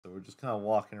we're just kind of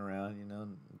walking around, you know,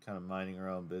 kind of minding our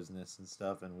own business and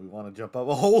stuff, and we want to jump up.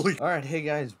 Holy! Alright, hey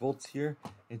guys, Bolts here,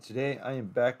 and today I am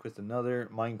back with another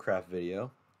Minecraft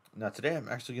video. Now today I'm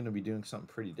actually going to be doing something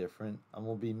pretty different. I'm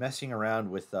going to be messing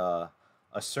around with a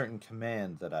certain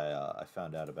command that I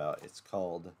found out about. It's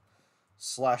called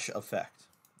 /effect.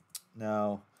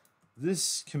 Now,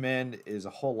 this command is a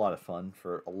whole lot of fun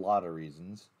for a lot of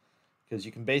reasons, because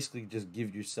you can basically just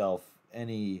give yourself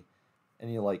any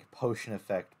like potion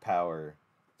effect power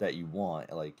that you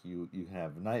want. Like you can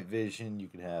have night vision, you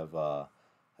can have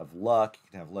luck,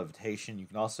 you can have levitation, you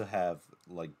can also have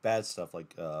like bad stuff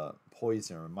like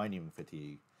poison or mining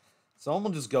fatigue. So I'm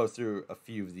gonna just go through a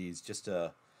few of these just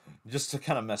to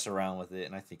kind of mess around with it,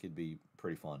 and I think it'd be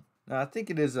pretty fun. Now I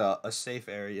think it is a safe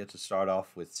area to start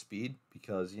off with speed,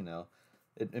 because you know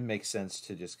it makes sense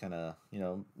to just kind of, you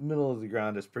know, middle of the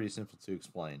ground is pretty simple to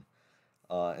explain.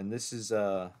 And this is,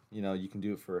 you know, you can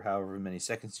do it for however many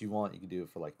seconds you want. You can do it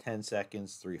for like 10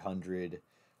 seconds, 300,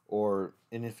 and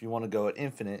if you want to go at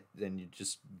infinite, then you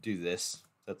just do this.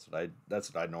 That's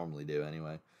what I normally do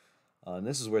anyway. And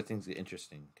this is where things get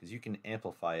interesting, because you can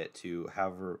amplify it to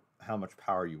how much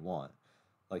power you want.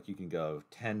 Like you can go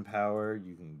 10 power,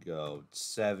 you can go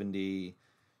 70,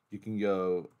 you can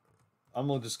go. I'm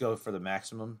gonna just go for the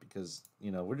maximum, because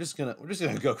you know we're just gonna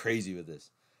go crazy with this.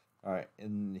 All right,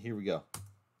 and here we go.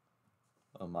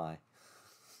 Oh my.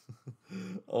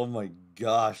 Oh my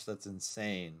gosh, that's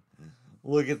insane.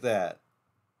 Look at that.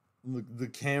 Look, the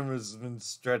camera's been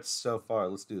stretched so far.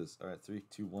 Let's do this. All right, 3,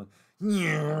 2,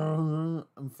 1.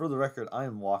 And for the record, I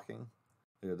am walking.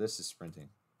 Here, this is sprinting.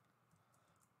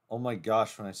 Oh my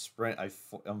gosh, when I sprint,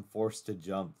 I'm forced to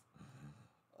jump.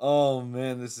 Oh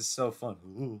man, this is so fun.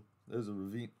 Ooh, there's a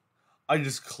ravine. I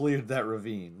just cleared that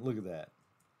ravine. Look at that.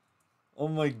 Oh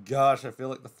my gosh, I feel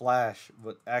like the Flash,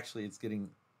 but actually it's getting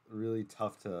really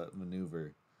tough to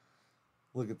maneuver.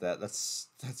 Look at that. That's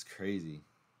crazy.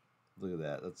 Look at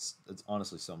that. That's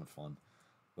honestly so much fun.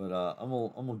 But I'm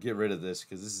gonna get rid of this,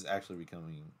 because this is actually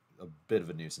becoming a bit of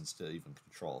a nuisance to even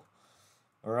control.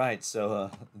 All right, so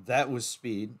that was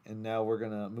speed, and now we're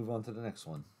gonna move on to the next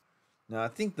one. Now I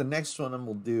think the next one I'm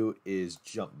gonna do is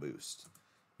jump boost,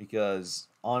 because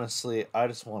honestly I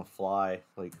just want to fly.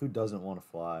 Like, who doesn't want to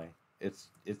fly? It's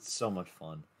so much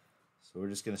fun. So we're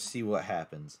just gonna see what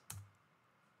happens.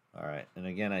 All right, and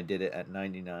again I did it at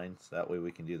 99, so that way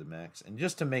we can do the max. And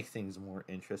just to make things more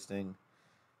interesting,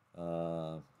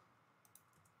 there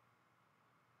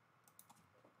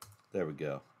we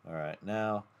go. All right,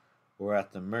 now we're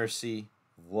at the mercy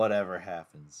of whatever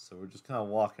happens. So we're just kind of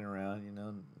walking around, you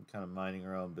know, kind of minding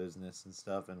our own business and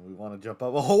stuff, and we want to jump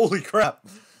up. Holy crap!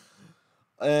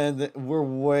 And we're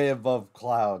way above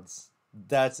clouds.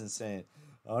 That's insane.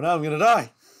 Oh, now I'm gonna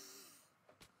die.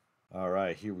 All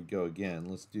right, here we go again.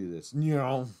 Let's do this.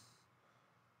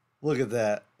 Look at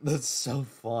that. That's so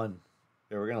fun.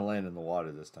 Yeah, we're gonna land in the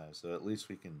water this time, so at least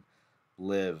we can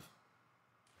live.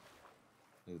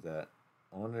 Look at that.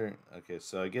 I wonder. Okay,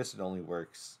 so I guess it only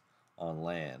works on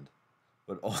land,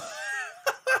 but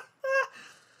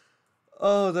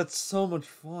oh, that's so much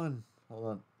fun. Hold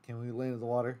on. Can we land in the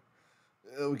water?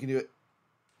 We can do it.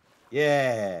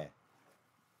 Yeah.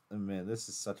 Oh, man, this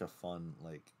is such a fun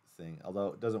like thing.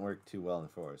 Although it doesn't work too well in the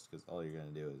forest, because all you're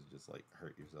gonna do is just like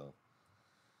hurt yourself.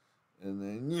 And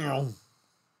then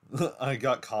I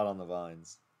got caught on the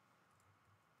vines.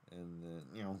 And then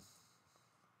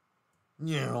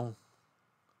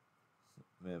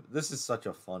man, this is such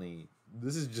a funny.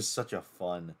 This is just such a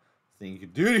fun thing you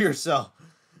could do to yourself.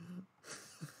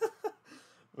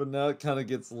 But now it kind of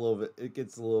gets a little bit. It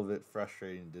gets a little bit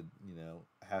frustrating to, you know,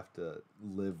 have to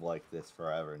live like this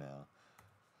forever now.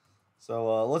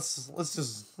 So let's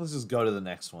just go to the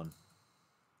next one.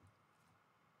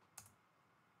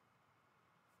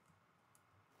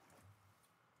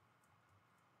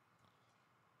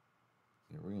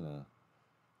 Yeah, we're gonna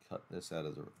cut this out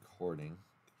of the recording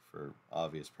for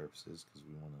obvious purposes, because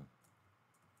we want to.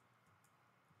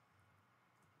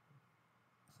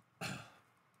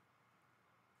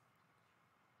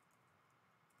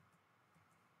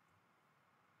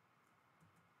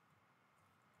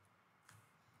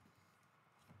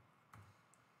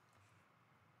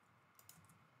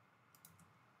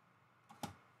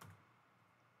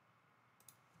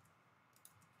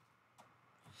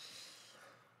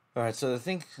 All right, so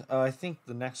I think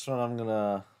the next one I'm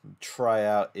gonna try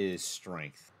out is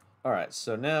strength. All right,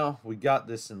 so now we got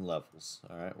this in levels.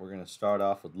 All right, we're gonna start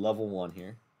off with level 1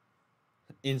 here.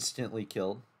 Instantly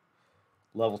killed.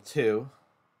 Level 2.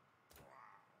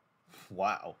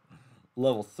 Wow.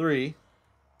 Level 3.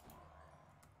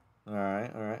 All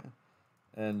right,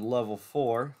 and level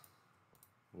 4.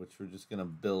 which we're just gonna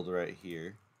build right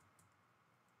here.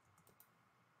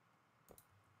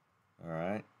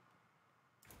 Alright.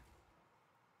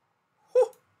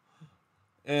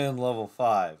 And level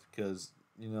 5, because,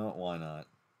 you know, why not?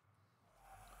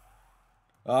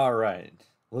 Alright.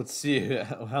 Let's see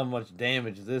how much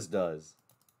damage this does.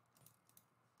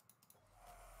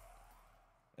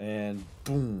 And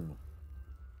boom.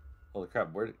 Holy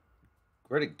crap, where'd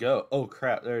it go? Oh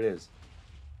crap, there it is.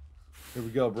 Here we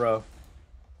go, bro.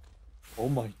 Oh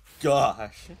my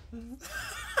gosh. Look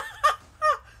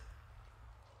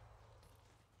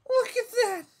at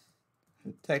that!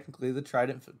 Technically, the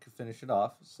trident could finish it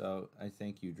off, so I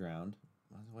think you drowned.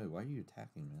 By the way, why are you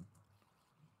attacking, man?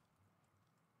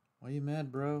 Why are you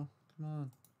mad, bro? Come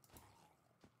on.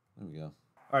 There we go.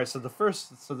 Alright, so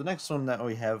the next one that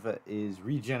we have is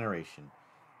regeneration.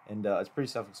 And it's pretty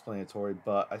self-explanatory,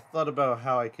 but I thought about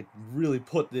how I could really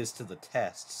put this to the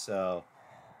test, so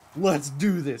let's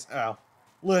do this. Ow.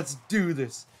 Let's do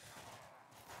this.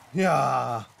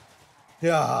 Yeah.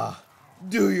 Yeah.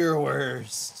 Do your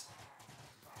worst.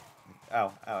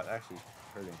 Ow, ow, it actually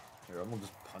hurting. Here, I'm gonna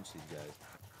just punch these guys.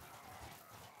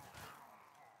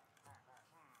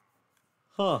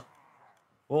 Huh.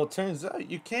 Well, it turns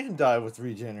out you can die with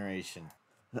regeneration.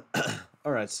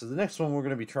 Alright, so the next one we're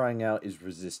going to be trying out is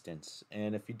resistance.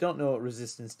 And if you don't know what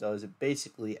resistance does, it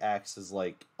basically acts as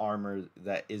like armor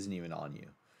that isn't even on you.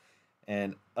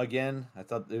 And again, I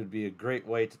thought it would be a great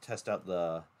way to test out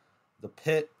the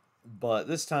pit, but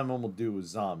this time I'm going to do with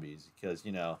zombies because,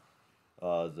 you know,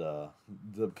 the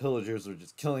pillagers are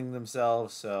just killing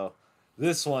themselves. So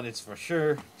this one, it's for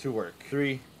sure to work.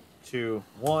 3, 2,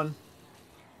 1.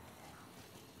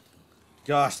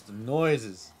 Gosh, the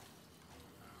noises.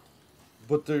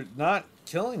 But they're not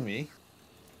killing me.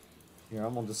 Here,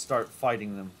 I'm gonna just start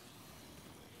fighting them.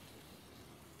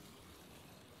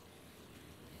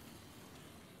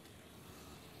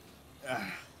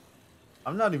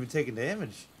 I'm not even taking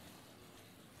damage.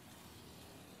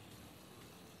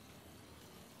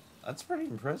 That's pretty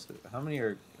impressive. How many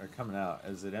are coming out?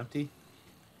 Is it empty?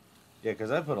 Yeah,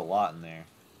 because I put a lot in there.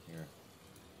 Here.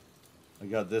 I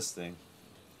got this thing.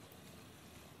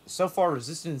 So far,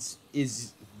 resistance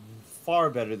is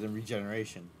far better than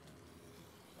regeneration.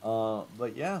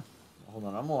 But yeah. Hold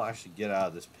on, I'm gonna actually get out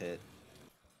of this pit.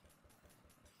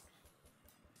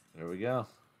 There we go.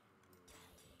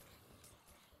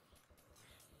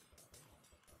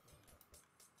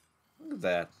 Look at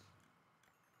that.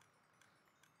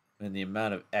 And the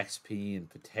amount of XP and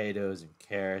potatoes and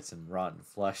carrots and rotten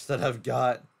flesh that I've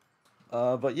got.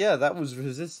 But yeah, that was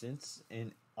resistance,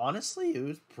 and honestly, it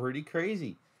was pretty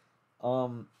crazy.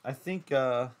 I think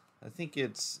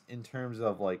it's in terms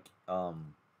of like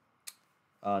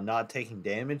not taking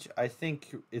damage. I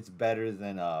think it's better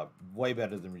than way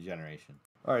better than regeneration.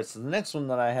 All right, so the next one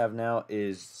that I have now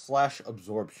is slash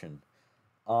absorption.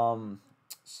 Or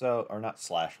not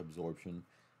slash absorption.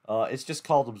 It's just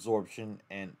called absorption,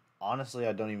 and honestly,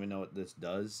 I don't even know what this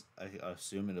does. I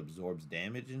assume it absorbs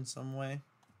damage in some way.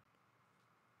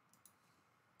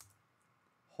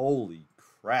 Holy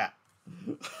crap.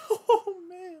 Oh,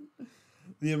 man.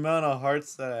 The amount of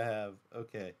hearts that I have.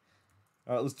 Okay.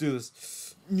 Alright, let's do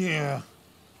this. Yeah.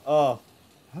 Oh.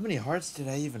 How many hearts did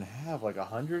I even have? Like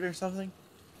 100 or something?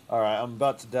 Alright, I'm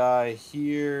about to die.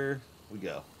 Here we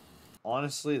go.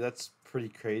 Honestly, that's pretty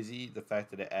crazy, the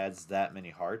fact that it adds that many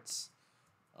hearts.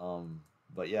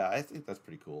 But yeah, I think that's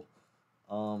pretty cool.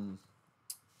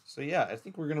 So yeah, I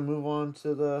think we're gonna move on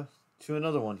to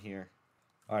another one here.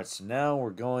 All right, so now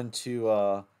we're going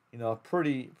to you know, a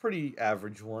pretty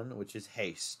average one, which is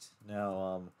haste.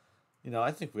 Now, you know,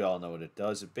 I think we all know what it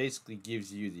does. It basically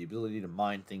gives you the ability to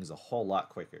mine things a whole lot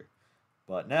quicker.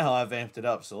 But now I've amped it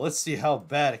up, so let's see how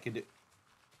bad it can do.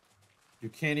 You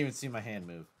can't even see my hand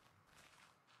move.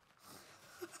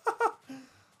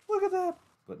 Look at that.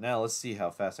 But now let's see how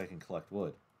fast I can collect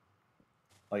wood.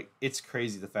 Like, it's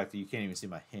crazy the fact that you can't even see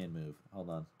my hand move. Hold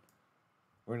on.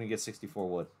 We're going to get 64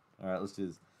 wood. Alright, let's do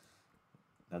this.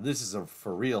 Now this is a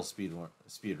for real speed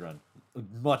run.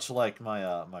 Much like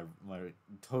my my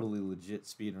totally legit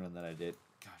speed run that I did.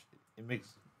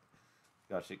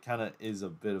 Gosh, it kind of is a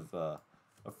bit of a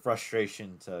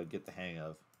frustration to get the hang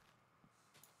of.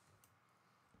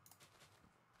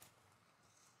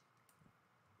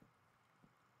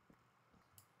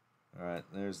 Alright,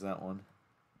 there's that one.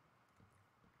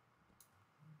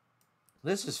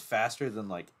 This is faster than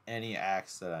like any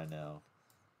axe that I know.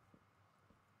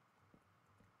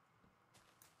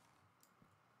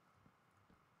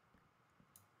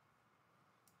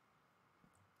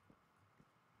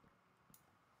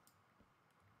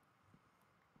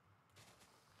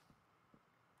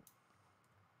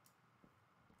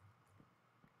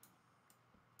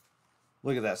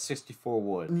 Look at that, 64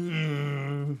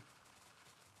 wood.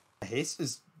 Haste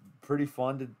is pretty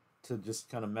fun to just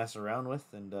kind of mess around with,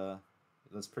 and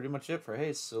that's pretty much it for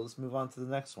haste. So let's move on to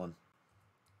the next one.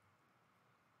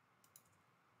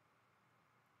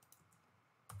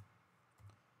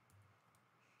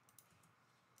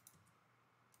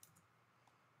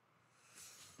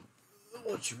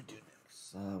 What should we do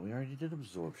next? We already did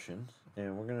absorption,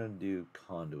 and we're gonna do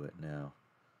conduit now.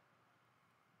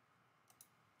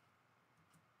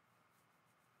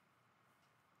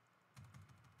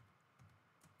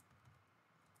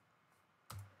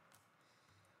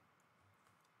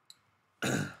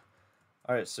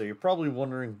 All right, so you're probably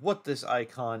wondering what this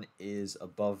icon is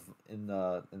above in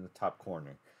the top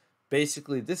corner.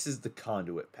 Basically, this is the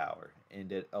conduit power,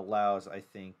 and it allows, I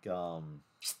think,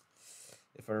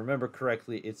 if I remember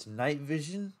correctly, it's night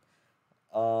vision,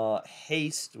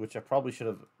 haste, which I probably should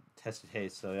have tested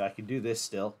haste, so I can do this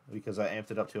still because I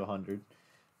amped it up to 100,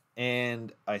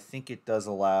 and I think it does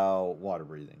allow water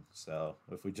breathing. So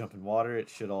if we jump in water, it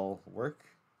should all work.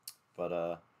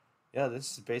 But yeah,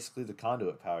 this is basically the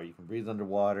conduit power. You can breathe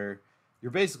underwater.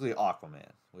 You're basically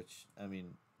Aquaman, which I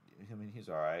mean he's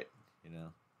all right, you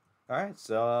know. All right,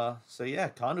 so yeah,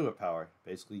 conduit power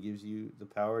basically gives you the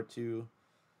power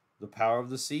of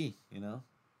the sea, you know.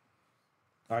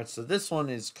 All right, so this one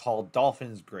is called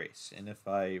Dolphin's Grace, and if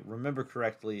I remember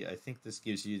correctly, I think this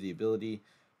gives you the ability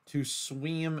to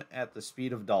swim at the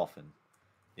speed of dolphin.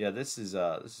 Yeah, this is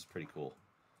pretty cool.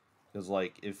 Because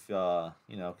like if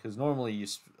you know, because normally you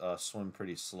swim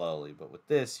pretty slowly, but with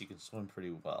this you can swim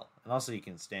pretty well, and also you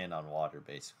can stand on water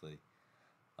basically.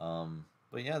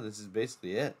 But yeah, this is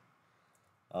basically it.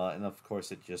 And of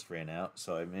course it just ran out,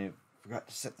 so I may have forgot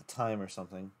to set the time or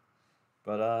something.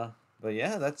 But but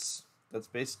yeah, that's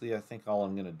basically I think all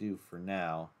I'm gonna do for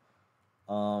now.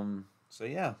 So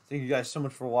yeah, thank you guys so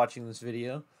much for watching this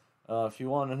video. If you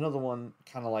want another one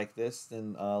kind of like this,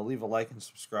 then leave a like and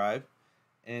subscribe,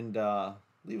 and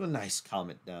leave a nice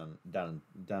comment down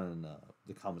in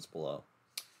the comments below.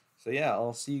 So yeah,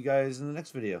 I'll see you guys in the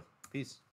next video. Peace.